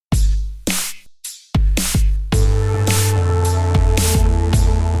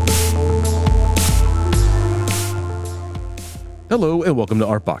Hello and welcome to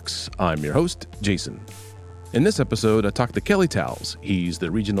Artbox. I'm your host, Jason. In this episode, I talked to Kelly Towles. He's the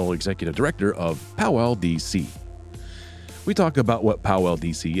Regional Executive Director of Powwow DC. We talk about what Powwow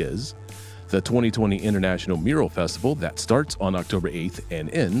DC is, the 2020 International Mural Festival that starts on October 8th and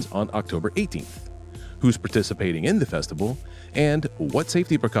ends on October 18th, who's participating in the festival, and what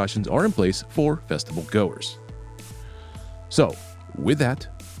safety precautions are in place for festival goers. So, with that,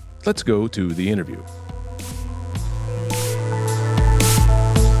 let's go to the interview.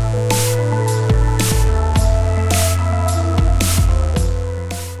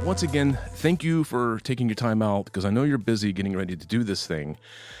 Once again, thank you for taking your time out because I know you're busy getting ready to do this thing.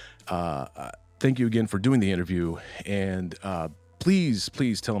 Thank you again for doing the interview. And please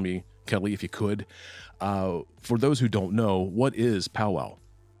tell me, Kelly, if you could, for those who don't know, what is Powwow?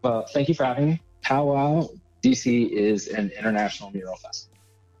 Well, thank you for having me. Powwow DC is an international mural festival.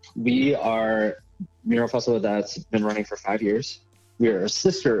 We are a mural festival that's been running for 5 years. We are a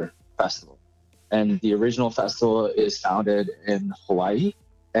sister festival. And the original festival is founded in Hawaii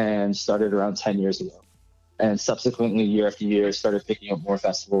and started around 10 years ago. And subsequently, year after year, started picking up more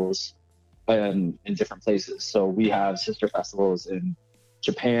festivals in different places. So we have sister festivals in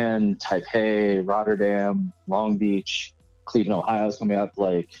Japan, Taipei, Rotterdam, Long Beach, Cleveland, Ohio is coming up,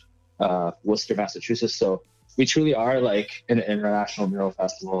 Worcester, Massachusetts. So we truly are like an international mural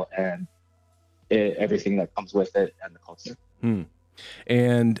festival and everything that comes with it and the culture.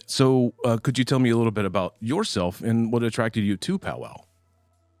 And so could you tell me a little bit about yourself and what attracted you to Powwow?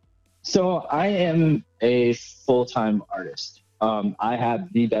 So I am a full-time artist. I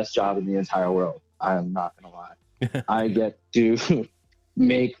have the best job in the entire world. I'm not going to lie. I get to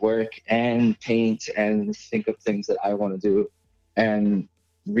make work and paint and think of things that I want to do. And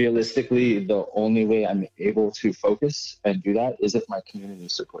realistically, the only way I'm able to focus and do that is if my community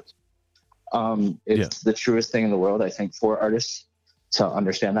supports me. It's the truest thing in the world, I think, for artists to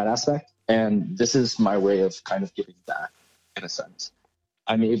understand that aspect. And this is my way of kind of giving back in a sense.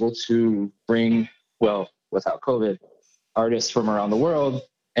 I'm able to bring, without COVID, artists from around the world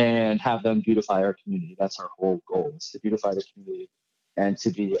and have them beautify our community. That's our whole goal, is to beautify the community and to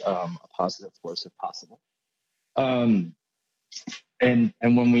be a positive force if possible. And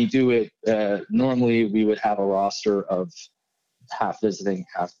when we do it, normally we would have a roster of half visiting,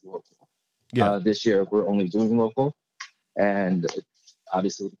 half local. This year we're only doing local, and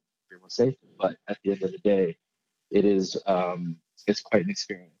obviously everyone's safe, but at the end of the day, it is it's quite an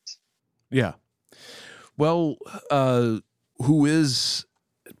experience. Yeah. Well, who is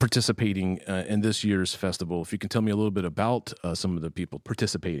participating in this year's festival? If you can tell me a little bit about some of the people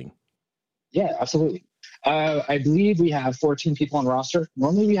participating. Yeah, absolutely. I believe we have 14 people on roster.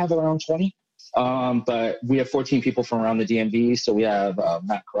 Normally we have around 20, but we have 14 people from around the DMV. So we have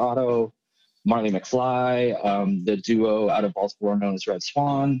Matt Corrado, Marley McFly, the duo out of Baltimore known as Red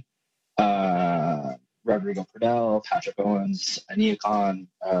Swan, Rodrigo Pradell, Patrick Owens, Ania Khan,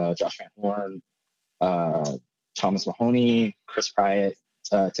 Josh Van Horn, Thomas Mahoney, Chris Pryatt,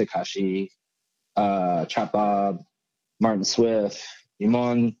 Takashi, Trap Bob, Martin Swift,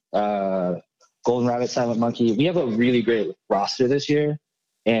 Imon, Golden Rabbit, Silent Monkey. We have a really great roster this year,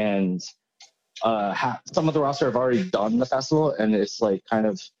 and some of the roster have already done the festival, and it's like kind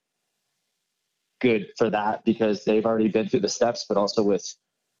of good for that because they've already been through the steps, but also with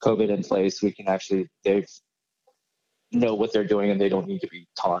COVID in place, we can actually, they know what they're doing and they don't need to be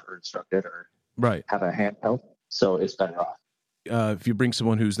taught or instructed or have a hand held. So it's better off. If you bring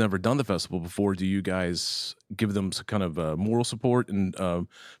someone who's never done the festival before, do you guys give them some kind of moral support and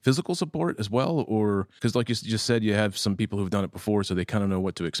physical support as well? Or because like you just said, you have some people who've done it before, so they kind of know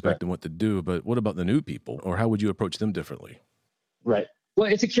what to expect and what to do. But what about the new people, or how would you approach them differently? Right. Well,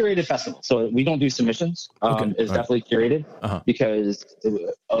 it's a curated festival, so we don't do submissions. It's definitely curated because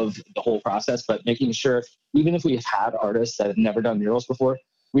of the whole process, but making sure, even if we've had artists that have never done murals before,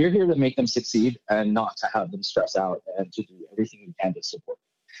 we're here to make them succeed and not to have them stress out and to do everything we can to support.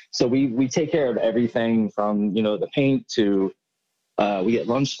 So we take care of everything from, the paint to we get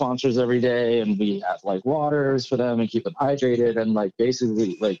lunch sponsors every day, and we have like waters for them and keep them hydrated and like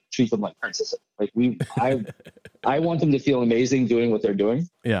basically like treat them like princesses. Like I want them to feel amazing doing what they're doing.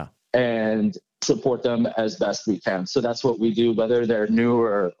 Yeah. And support them as best we can. So that's what we do, whether they're new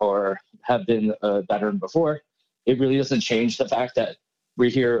or have been a veteran before. It really doesn't change the fact that we're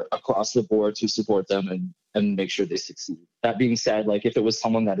here across the board to support them and make sure they succeed. That being said, like if it was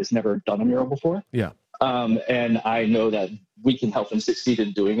someone that has never done a mural before, and I know that we can help them succeed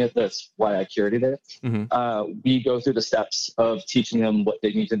in doing it, that's why I curated it. We go through the steps of teaching them what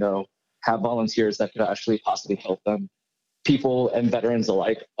they need to know, have volunteers that could actually possibly help them people and veterans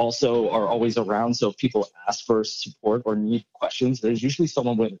alike also are always around. So if people ask for support or need questions, there's usually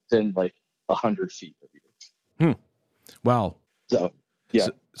someone within like 100 feet of you. Wow. So, yeah.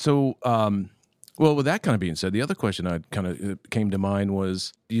 Well, with that kind of being said, the other question I kind of came to mind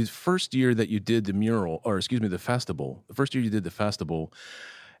was the first year that you did the mural, or excuse me, the festival. The first year you did the festival,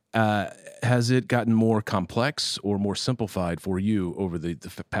 has it gotten more complex or more simplified for you over the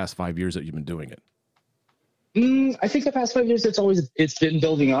past 5 years that you've been doing it? I think the past 5 years, it's been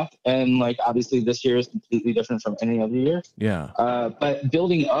building up, and like obviously this year is completely different from any other year. Yeah. But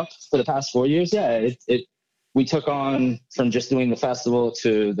building up for the past 4 years, yeah, we took on from just doing the festival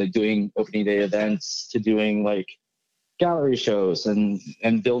to like doing opening day events to doing like gallery shows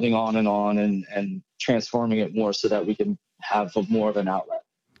and building on and transforming it more so that we can have more of an outlet.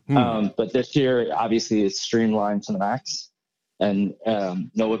 But this year, obviously, it's streamlined to the max and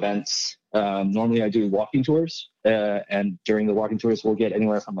no events. Normally I do walking tours, and during the walking tours, we'll get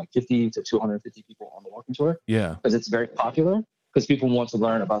anywhere from like 50 to 250 people on the walking tour. Yeah. Because it's very popular, because people want to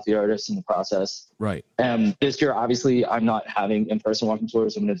learn about the artists and the process. Right. This year, obviously, I'm not having in-person walking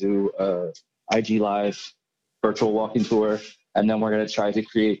tours. I'm going to do a IG Live virtual walking tour, and then we're going to try to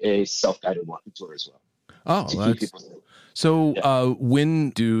create a self-guided walking tour as well. Oh,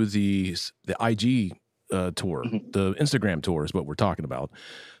 when do the IG tour, the Instagram tour is what we're talking about.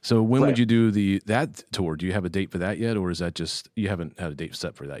 So when would you do that tour? Do you have a date for that yet? Or is that just, you haven't had a date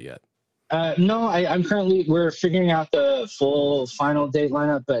set for that yet? No, we're figuring out the full final date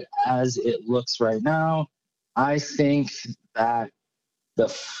lineup, but as it looks right now, I think that the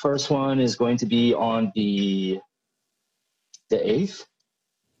first one is going to be on the 8th.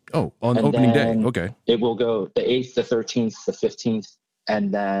 Oh, on opening day. Okay. It will go the 8th, the 13th, the 15th,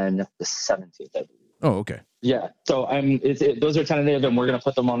 and then the 17th, I believe. Oh, okay. Yeah. So those are tentative, and we're going to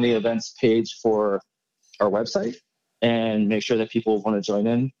put them on the events page for our website and make sure that people want to join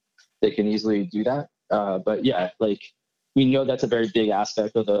in. They can easily do that. But yeah, like we know that's a very big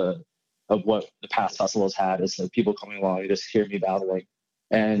aspect of what the past festivals had, is like people coming along and just hear me battling,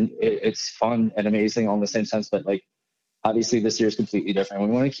 and it's fun and amazing all in the same sense. But like obviously this year is completely different. We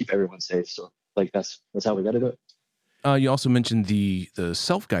want to keep everyone safe, so like that's how we got to do it. You also mentioned the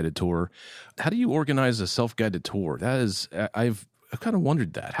self-guided tour. How do you organize a self-guided tour? That is, I've kind of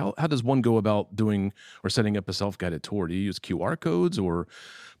wondered that. How does one go about doing or setting up a self-guided tour? Do you use QR codes or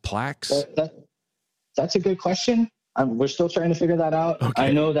plaques? That's a good question. We're still trying to figure that out. Okay.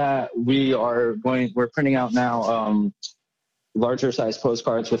 I know that we're printing out now larger size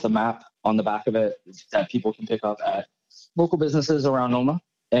postcards with a map on the back of it that people can pick up at local businesses around Noma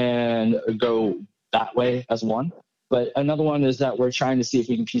and go that way as one. But another one is that we're trying to see if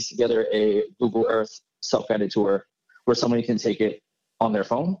we can piece together a Google Earth self-guided tour where somebody can take it on their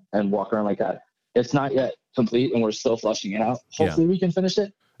phone and walk around like that. It's not yet complete, and we're still fleshing it out. Hopefully we can finish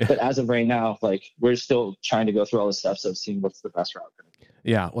it. But as of right now, like we're still trying to go through all the steps of seeing what's the best route.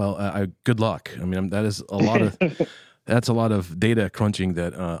 Yeah. Well, good luck. I mean, that is a lot of that's a lot of data crunching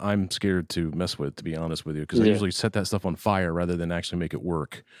that I'm scared to mess with, to be honest with you, because I usually set that stuff on fire rather than actually make it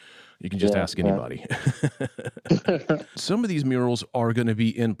work. You can just ask anybody. Some of these murals are going to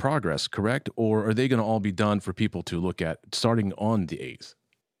be in progress, correct? Or are they going to all be done for people to look at starting on the 8th?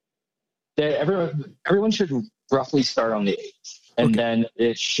 Everyone should roughly start on the 8th, and then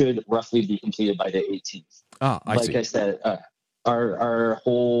it should roughly be completed by the 18th. I see. Like I said,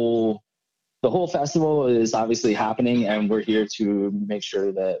 the whole festival is obviously happening, and we're here to make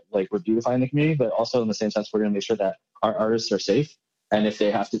sure that like we're beautifying the community, but also in the same sense, we're going to make sure that our artists are safe. And if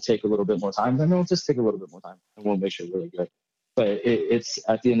they have to take a little bit more time, then they'll just take a little bit more time, and we'll make sure really good. But it's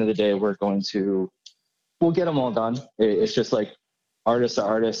at the end of the day, we'll get them all done. It's just like artists are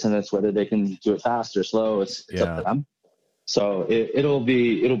artists, and it's whether they can do it fast or slow. It's up to them. So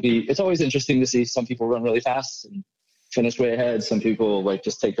it's always interesting to see some people run really fast and finish way ahead. Some people like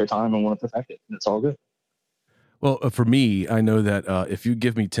just take their time and want to perfect it, and it's all good. Well, for me, I know that if you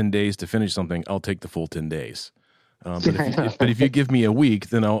give me 10 days to finish something, I'll take the full 10 days. But if you give me a week,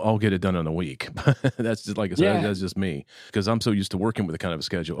 then I'll get it done in a week. That's just like I said, that's just me, because I'm so used to working with a kind of a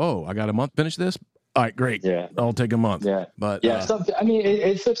schedule. Oh, I got a month to finish this. All right, great. Yeah, I'll take a month. Yeah, but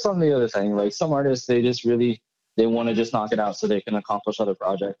it flips on the other thing. Like some artists, they want to just knock it out so they can accomplish other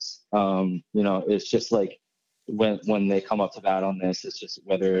projects. It's just like when they come up to bat on this, it's just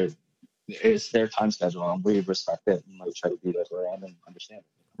whether it's their time schedule, and we respect it and like try to be there for them and understand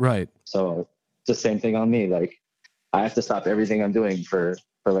it. Right. So it's the same thing on me. Like, I have to stop everything I'm doing for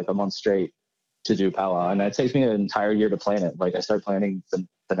like a month straight to do powwow. And it takes me an entire year to plan it. Like I start planning the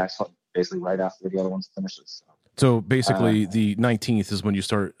next one basically right after the other one's finishes. So. So basically, the 19th is when you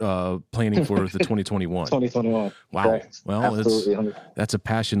start planning for the 2021. 2021. Wow. Correct. Well, Absolutely. that's a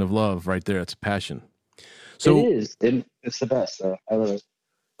passion of love right there. It's a passion. So it is. It's the best. So I love it.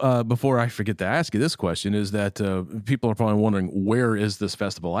 Before I forget to ask you this question, is that people are probably wondering, where is this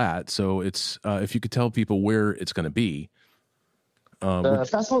festival at? So it's if you could tell people where it's going to be. The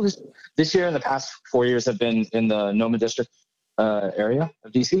festival this year and the past 4 years have been in the Noma district area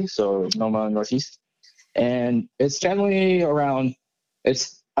of DC, so Noma Northeast. And it's generally around,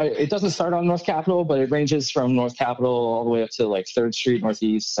 it doesn't start on North Capitol, but it ranges from North Capitol all the way up to like 3rd Street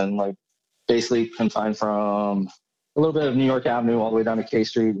Northeast, and like basically confined from a little bit of New York Avenue all the way down to K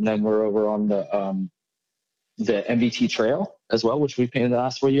Street. And then we're over on the MBT Trail as well, which we've painted the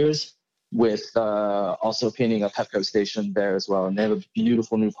last 4 years, with also painting a Pepco station there as well. And they have a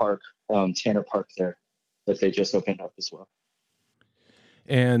beautiful new park, Tanner Park there, that they just opened up as well.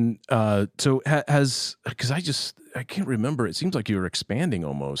 And so because I can't remember. It seems like you were expanding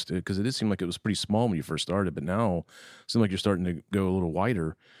almost, because it did seem like it was pretty small when you first started, but now it seems like you're starting to go a little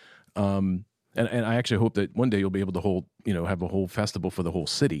wider. And I actually hope that one day you'll be able to have a whole festival for the whole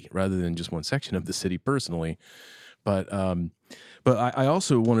city rather than just one section of the city personally. But I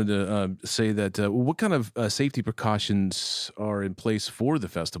also wanted to say that what kind of safety precautions are in place for the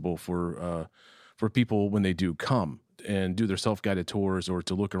festival for people when they do come and do their self-guided tours or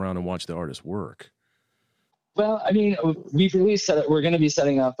to look around and watch the artists work? Well, I mean, we've really said that we're going to be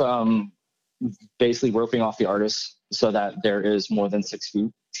setting up basically roping off the artists so that there is more than 6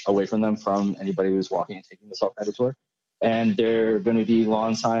 feet away from them from anybody who's walking and taking the self-guided tour. And there are going to be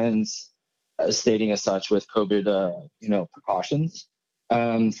lawn signs stating as such with COVID, precautions,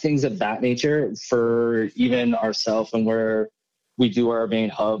 things of that nature for even ourselves and where we do our main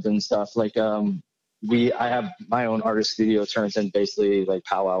hub and stuff. Like, I have my own artist studio turns in basically like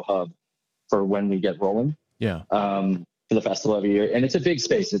powwow hub for when we get rolling. Yeah. For the festival every year, and it's a big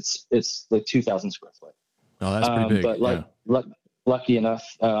space. It's like 2,000 square foot. Oh, that's pretty big. But lucky enough,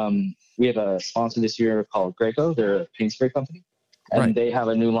 we have a sponsor this year called Graco. They're a paint spray company, and they have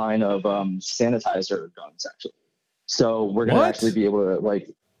a new line of sanitizer guns actually. So we're gonna actually be able to like.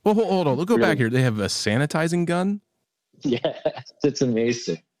 Well, hold on. Let's go back here. They have a sanitizing gun. Yeah, it's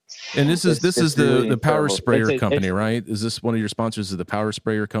amazing. And this is really the Power Sprayer company, right? Is this one of your sponsors? Is the Power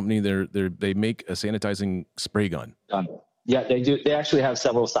Sprayer company? They make a sanitizing spray gun. Yeah, they do. They actually have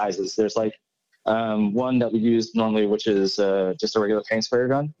several sizes. There's like one that we use normally, which is just a regular paint sprayer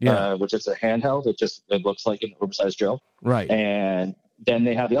gun, which is a handheld. It looks like an oversized drill. Right. And then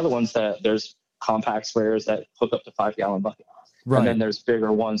they have the other ones that there's compact sprayers that hook up to 5-gallon bucket. Right. And then there's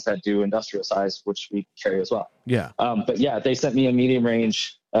bigger ones that do industrial size, which we carry as well. Yeah. But yeah, they sent me a medium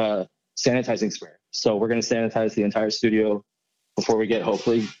range sanitizing sprayer. So we're going to sanitize the entire studio before we get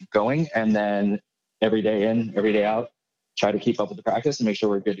hopefully going. And then every day in, every day out, try to keep up with the practice and make sure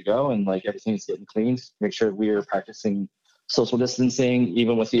we're good to go. And like everything's getting cleaned, make sure we are practicing social distancing.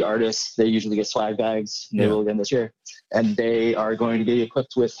 Even with the artists, they usually get swag bags. They will again this year. And they are going to be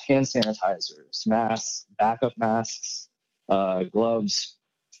equipped with hand sanitizers, masks, backup masks, gloves,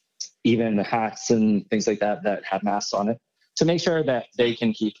 even hats and things like that have masks on it to make sure that they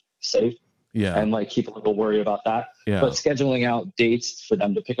can keep safe. Yeah. And like keep a little worried about that. Yeah. But scheduling out dates for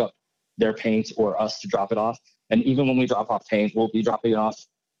them to pick up their paint or us to drop it off. And even when we drop off paint, we'll be dropping it off,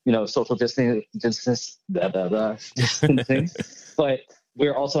 social distancing. But we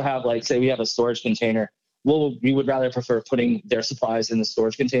also have like, say we have a storage container. We would rather prefer putting their supplies in the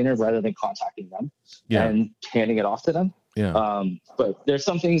storage container rather than contacting them and handing it off to them. Yeah. But there's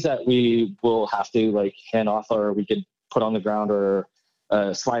some things that we will have to like hand off, or we could put on the ground or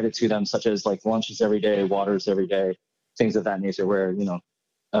slide it to them, such as like lunches every day, waters every day, things of that nature where,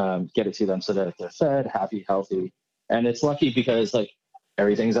 get it to them so that they're fed, happy, healthy. And it's lucky because like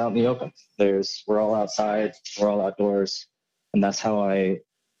everything's out in the open. We're all outside, we're all outdoors. And that's how I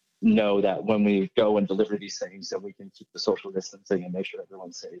know that when we go and deliver these things, that we can keep the social distancing and make sure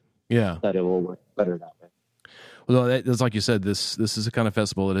everyone's safe. Yeah. That it will work better that way. Well, that's like you said, this is a kind of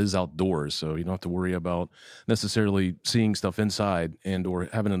festival that is outdoors, so you don't have to worry about necessarily seeing stuff inside and or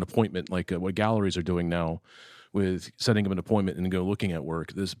having an appointment like what galleries are doing now with setting up an appointment and go looking at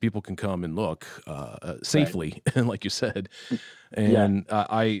work. People can come and look safely, and like you said, and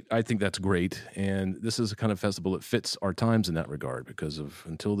I think that's great. And this is a kind of festival that fits our times in that regard because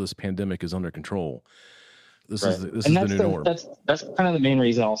until this pandemic is under control. This is the new norm. That's kind of the main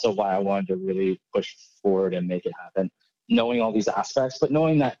reason also why I wanted to really push forward and make it happen, knowing all these aspects, but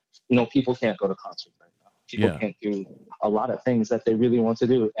knowing that, people can't go to concerts right now. People can't do a lot of things that they really want to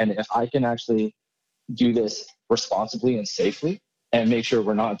do. And if I can actually do this responsibly and safely, and make sure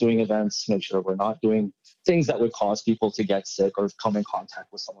we're not doing events, make sure we're not doing things that would cause people to get sick or come in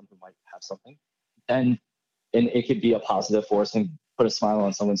contact with someone who might have something. And it could be a positive force and put a smile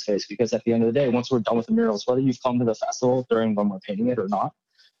on someone's face, because at the end of the day, once we're done with the murals, whether you've come to the festival during when we're painting it or not,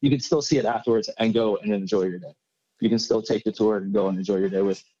 you can still see it afterwards and go and enjoy your day. You can still take the tour and go and enjoy your day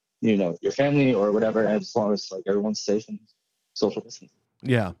with, you know, your family or whatever, as long as like everyone's safe and social distance.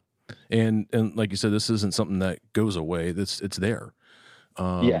 Yeah. And like you said, this isn't something that goes away. It's there.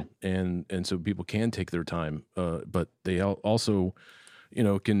 And so people can take their time, but they also, you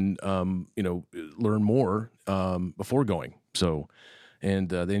know, can, you know, learn more, before going. So, and,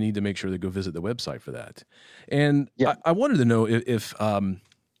 they need to make sure they go visit the website for that. And I wanted to know if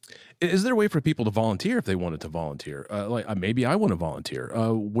is there a way for people to volunteer if they wanted to volunteer? Like maybe I want to volunteer.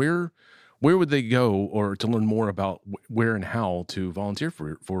 Where would they go or to learn more about where and how to volunteer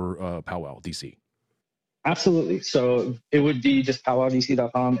for Powwow DC? Absolutely. So it would be just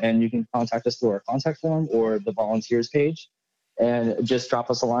powwowdc.com, and you can contact us through our contact form or the volunteers page, and just drop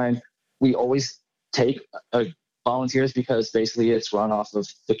us a line. We always take volunteers because basically it's run off of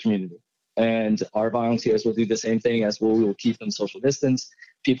the community, and our volunteers will do the same thing as we will keep them social distance.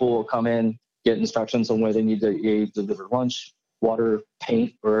 People will come in, get instructions on where they need to deliver lunch, water,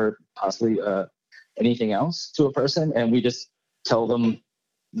 paint, or possibly anything else to a person, and we just tell them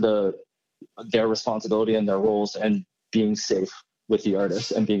their responsibility and their roles and being safe with the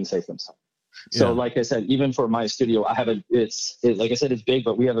artists and being safe themselves. So like I said, even for my studio, I have like I said, it's big,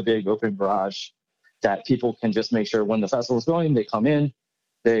 but we have a big open garage that people can just make sure when the festival is going, they come in,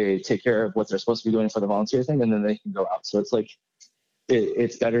 they take care of what they're supposed to be doing for the volunteer thing, and then they can go out. So it's like,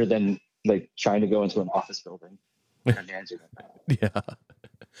 it's better than like trying to go into an office building and managing it. Yeah.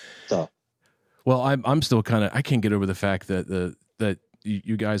 So, well, I'm still kind of, I can't get over the fact that that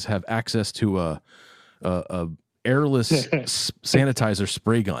you guys have access to a airless sanitizer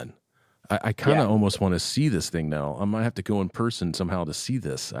spray gun. I kind of almost want to see this thing now. I might have to go in person somehow to see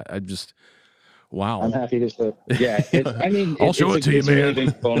this. I just, wow. I'm happy to show. Yeah. I mean, I'll show it to you, it's man. a really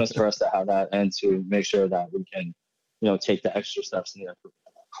big bonus for us to have that and to make sure that we can, you know, take the extra steps and the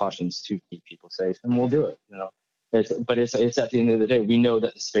precautions to keep people safe, and we'll do it, you know. But it's at the end of the day, we know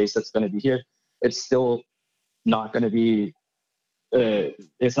that the space that's going to be here, it's still not going to be,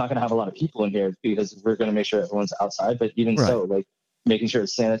 it's not going to have a lot of people in here because we're going to make sure everyone's outside. But even so, like making sure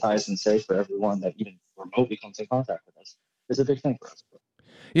it's sanitized and safe for everyone that even remotely comes in contact with us is a big thing for us.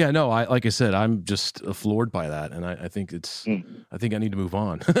 Yeah, no, like I said, I'm just floored by that, and I think I think I need to move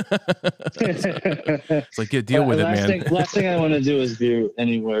on. It's like, deal with it, man. Last thing I want to do is be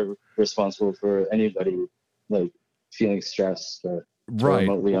anywhere responsible for anybody like feeling stressed or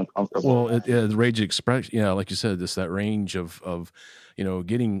remotely uncomfortable. Well, the range of expression, like you said, that range of you know,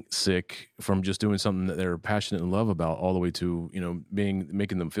 getting sick from just doing something that they're passionate and love about, all the way to, you know,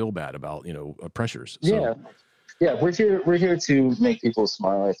 making them feel bad about, you know, pressures. So. Yeah, we're here to make people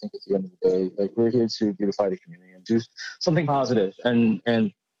smile. I think at the end of the day, like we're here to beautify the community and do something positive. And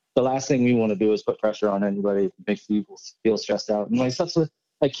the last thing we want to do is put pressure on anybody, make people feel stressed out. And like stuff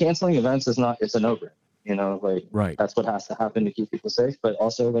like canceling events it's a no-brainer. You know, like that's what has to happen to keep people safe. But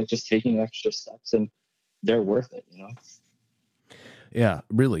also like just taking extra steps, and they're worth it. You know. Yeah,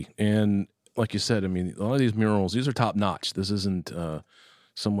 really. And like you said, I mean, a lot of these murals, these are top notch. This isn't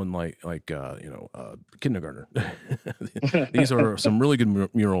someone like you know, kindergartner. These are some really good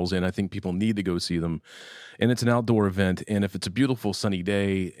murals, and I think people need to go see them. And it's an outdoor event, and if it's a beautiful sunny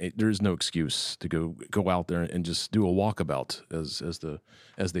day, there's no excuse to go out there and just do a walkabout,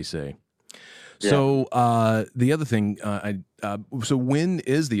 as they say. Yeah. So the other thing, so when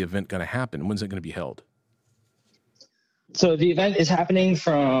is the event going to happen? When's it going to be held? So the event is happening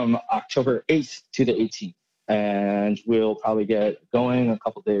from October 8th to the 18th. And we'll probably get going a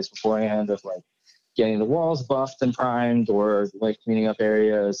couple days beforehand of like getting the walls buffed and primed, or like cleaning up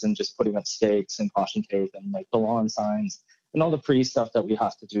areas and just putting up stakes and caution tape and like the lawn signs and all the stuff that we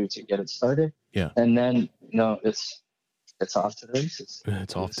have to do to get it started. Yeah. And then, you know, it's off to the races.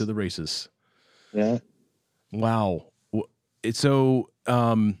 It's off to the races. Yeah. Wow. So,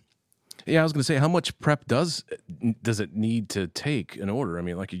 yeah, I was going to say, how much prep does it need to take in order? I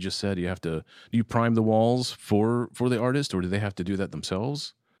mean, like you just said, do you prime the walls for the artist, or do they have to do that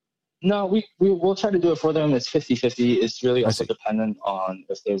themselves? No, we'll try to do it for them. It's 50-50. It's really also dependent on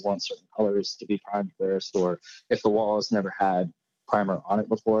if they want certain colors to be primed first, or if the wall has never had primer on it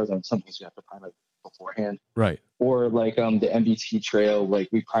before, then sometimes you have to prime it beforehand. Right. Or like the MBT trail, like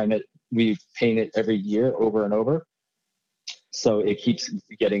we paint it every year over and over. So it keeps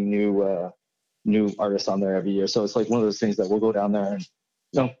getting new artists on there every year. So it's like one of those things that we'll go down there and,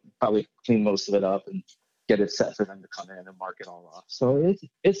 you know, probably clean most of it up and get it set for them to come in and mark it all off. So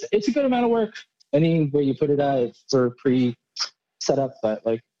it's a good amount of work. Any way you put it out for pre-set up, but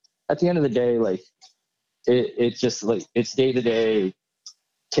like at the end of the day, like it just like it's day to day,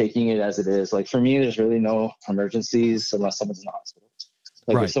 taking it as it is. Like for me, there's really no emergencies unless someone's in the hospital.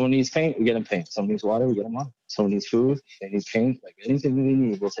 Like Right. if someone needs paint, we get them paint. Someone needs water, we get them water. Someone needs food, they need paint. Like anything they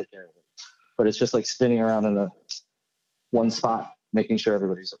need, we'll take care of it. But it's just like spinning around in one spot, making sure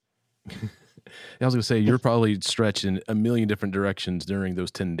everybody's. I was going to say, you're probably stretched in a million different directions during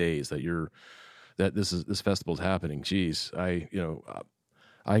those 10 days that this festival is happening. Jeez,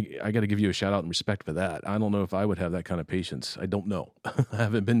 I got to give you a shout out and respect for that. I don't know if I would have that kind of patience. I don't know. I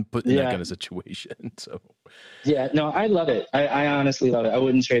haven't been put in that kind of situation. So yeah, no, I love it. I honestly love it. I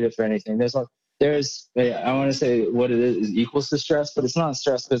wouldn't trade it for anything. I want to say what it is equals to stress, but it's not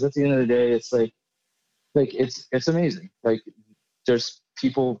stress because at the end of the day, it's like it's amazing. Like there's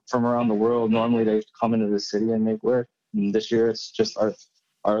people from around the world. Normally they come into the city and make work. And this year it's just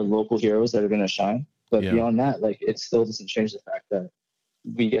our local heroes that are going to shine. But beyond that, like it still doesn't change the fact that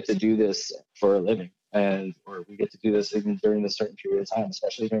we get to do this for a living, or we get to do this even during this certain period of time,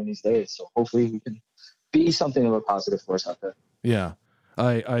 especially during these days. So hopefully we can be something of a positive force out there. Yeah,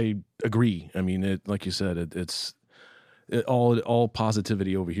 I agree. I mean, like you said, it's all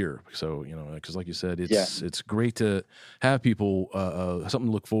positivity over here. So, because like you said, it's great to have people, something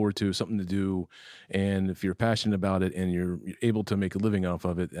to look forward to, something to do. And if you're passionate about it and you're able to make a living off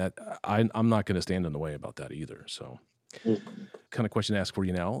of it, I'm not going to stand in the way about that either. So kind of question to ask for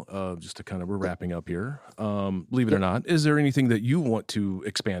you now, just to we're wrapping up here. Believe it or not, is there anything that you want to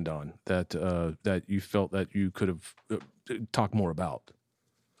expand on that you felt that you could have talked more about?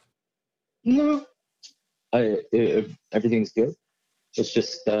 No, everything's good. It's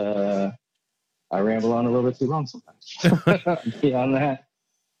just I ramble on a little bit too long sometimes. Beyond that,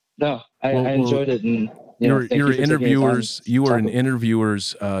 no, I enjoyed it. And you're an interviewer's. You are an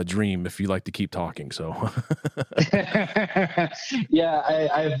interviewer's dream if you like to keep talking. So yeah,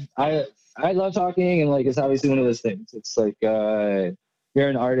 I love talking, and like it's obviously one of those things. It's like you're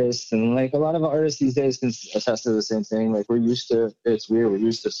an artist, and like a lot of artists these days can attest to the same thing. Like it's weird. We're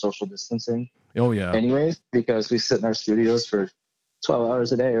used to social distancing. Oh yeah. Anyways, because we sit in our studios for 12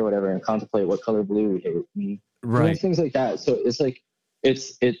 hours a day or whatever and contemplate what color blue we hate. And, right. Things like that. So it's like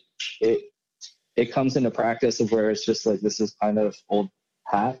it comes into practice of where it's just like this is kind of old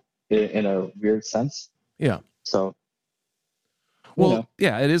hat in a weird sense. Yeah. So. Well,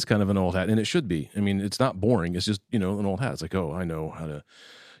 yeah, it is kind of an old hat, and it should be. I mean, it's not boring. It's just, an old hat. It's like, oh, I know how to,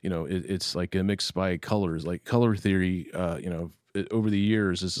 it's like a mix by colors, like color theory, over the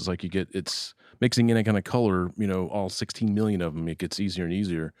years, this is like it's mixing in a kind of color, all 16 million of them, it gets easier and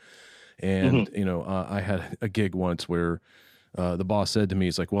easier. And, I had a gig once where the boss said to me,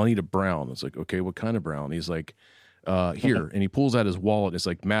 it's like, well, I need a brown. It's like, okay, what kind of brown? He's like, here. And he pulls out his wallet. It's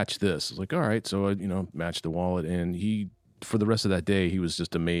like, match this. It's like, all right. So I, matched the wallet, and for the rest of that day, he was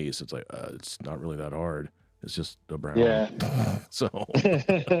just amazed. It's like, it's not really that hard. It's just a brown. Yeah. So.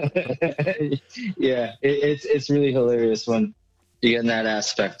 Yeah. It's really hilarious when you get in that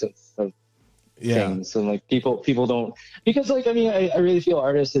aspect of things. And like people don't, because like, I mean, I really feel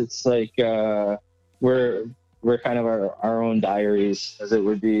artists, it's like, we're kind of our own diaries, as it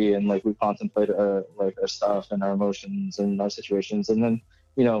would be. And like, we contemplate like our stuff and our emotions and our situations, and then,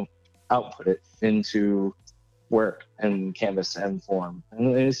 output it into work and canvas and form.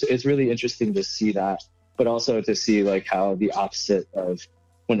 And it's really interesting to see that, but also to see like how the opposite of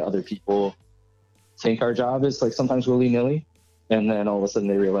when other people think our job is like sometimes willy-nilly, and then all of a sudden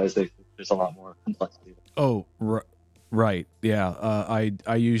they realize that there's a lot more complexity. Oh, right. Yeah.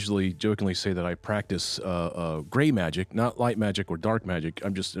 I usually jokingly say that I practice gray magic, not light magic or dark magic.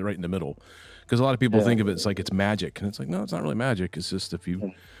 I'm just right in the middle, because a lot of people think of it as like it's magic, and it's like, no, it's not really magic. It's just if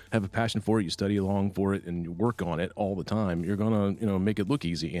you have a passion for it, you study along for it, and you work on it all the time, you're gonna make it look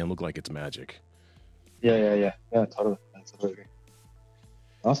easy and look like it's magic. Yeah, totally. I totally agree.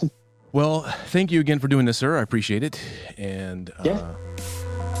 Awesome. Well, thank you again for doing this, sir. I appreciate it. And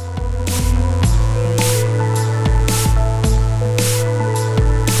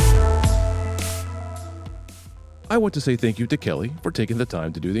I want to say thank you to Kelly for taking the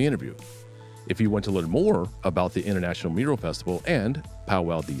time to do the interview. If you want to learn more about the International Mural Festival and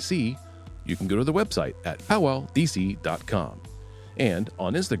Powwow DC, you can go to the website at powwowdc.com and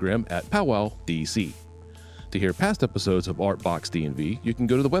on Instagram at powwowdc. To hear past episodes of Artbox DNV, you can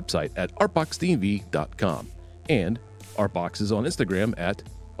go to the website at artboxdnv.com, and Artbox is on Instagram at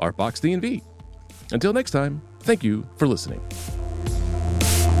artboxdnv. Until next time, thank you for listening.